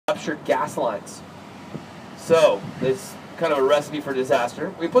ruptured gas lines. So, this kind of a recipe for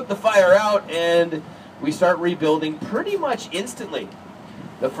disaster. We put the fire out and we start rebuilding pretty much instantly.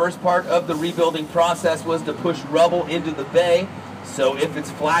 The first part of the rebuilding process was to push rubble into the bay. So if it's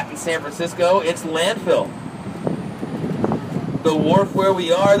flat in San Francisco, it's landfill. The Wharf where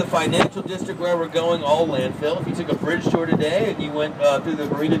we are, the financial district where we're going, all landfill. If you took a bridge tour today and you went through the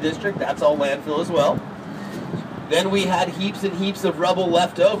Marina District, that's all landfill as well. Then we had heaps and heaps of rubble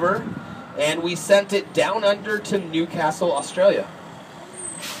left over, and we sent it down under to Newcastle, Australia.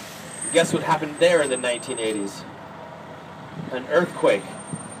 Guess what happened there in the 1980s? An earthquake.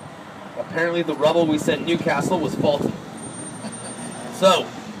 Apparently the rubble we sent Newcastle was faulty. So,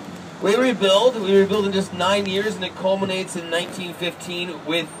 we rebuild in just 9 years, and it culminates in 1915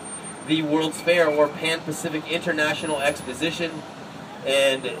 with the World's Fair, or Pan-Pacific International Exposition.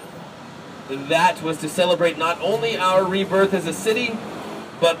 And that was to celebrate not only our rebirth as a city,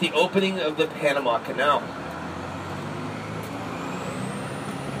 but the opening of the Panama Canal.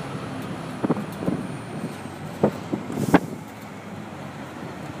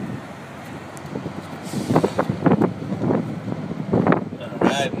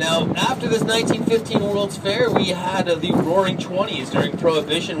 Now, after this 1915 World's Fair, we had the Roaring 20s during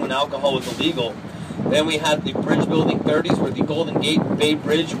Prohibition when alcohol was illegal. Then we had the bridge building 30s where the Golden Gate Bay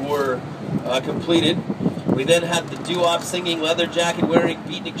Bridge were completed. We then had the doo-wop singing, leather jacket wearing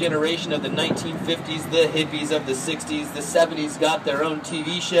beatnik generation of the 1950s, the hippies of the 60s, the 70s got their own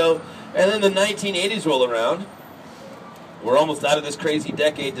TV show, and then the 1980s roll around. We're almost out of this crazy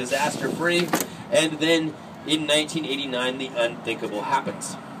decade disaster-free, and then in 1989 the unthinkable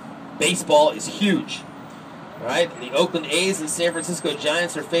happens. Baseball is huge, right? The Oakland A's and San Francisco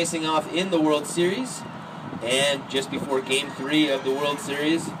Giants are facing off in the World Series, and just before Game 3 of the World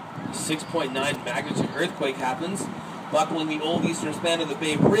Series, 6.9 magnitude earthquake happens, buckling the old eastern span of the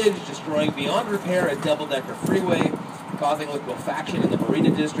Bay Bridge, destroying beyond repair a double-decker freeway, causing liquefaction in the Marina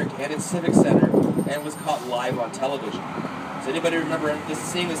District and its Civic Center, and was caught live on television. Does anybody remember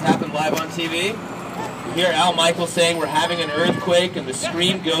seeing this happen live on TV? You hear Al Michaels saying we're having an earthquake and the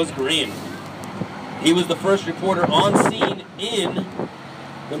screen goes green. He was the first reporter on scene in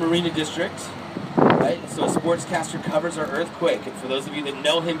the Marina District. Right? So a sportscaster covers our earthquake. And for those of you that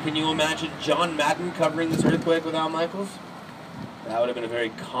know him, can you imagine John Madden covering this earthquake with Al Michaels? That would have been a very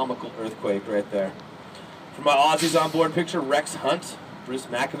comical earthquake right there. For my Aussies on board, picture Rex Hunt, Bruce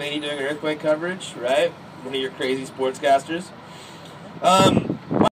McAvaney doing earthquake coverage, right? One of your crazy sportscasters.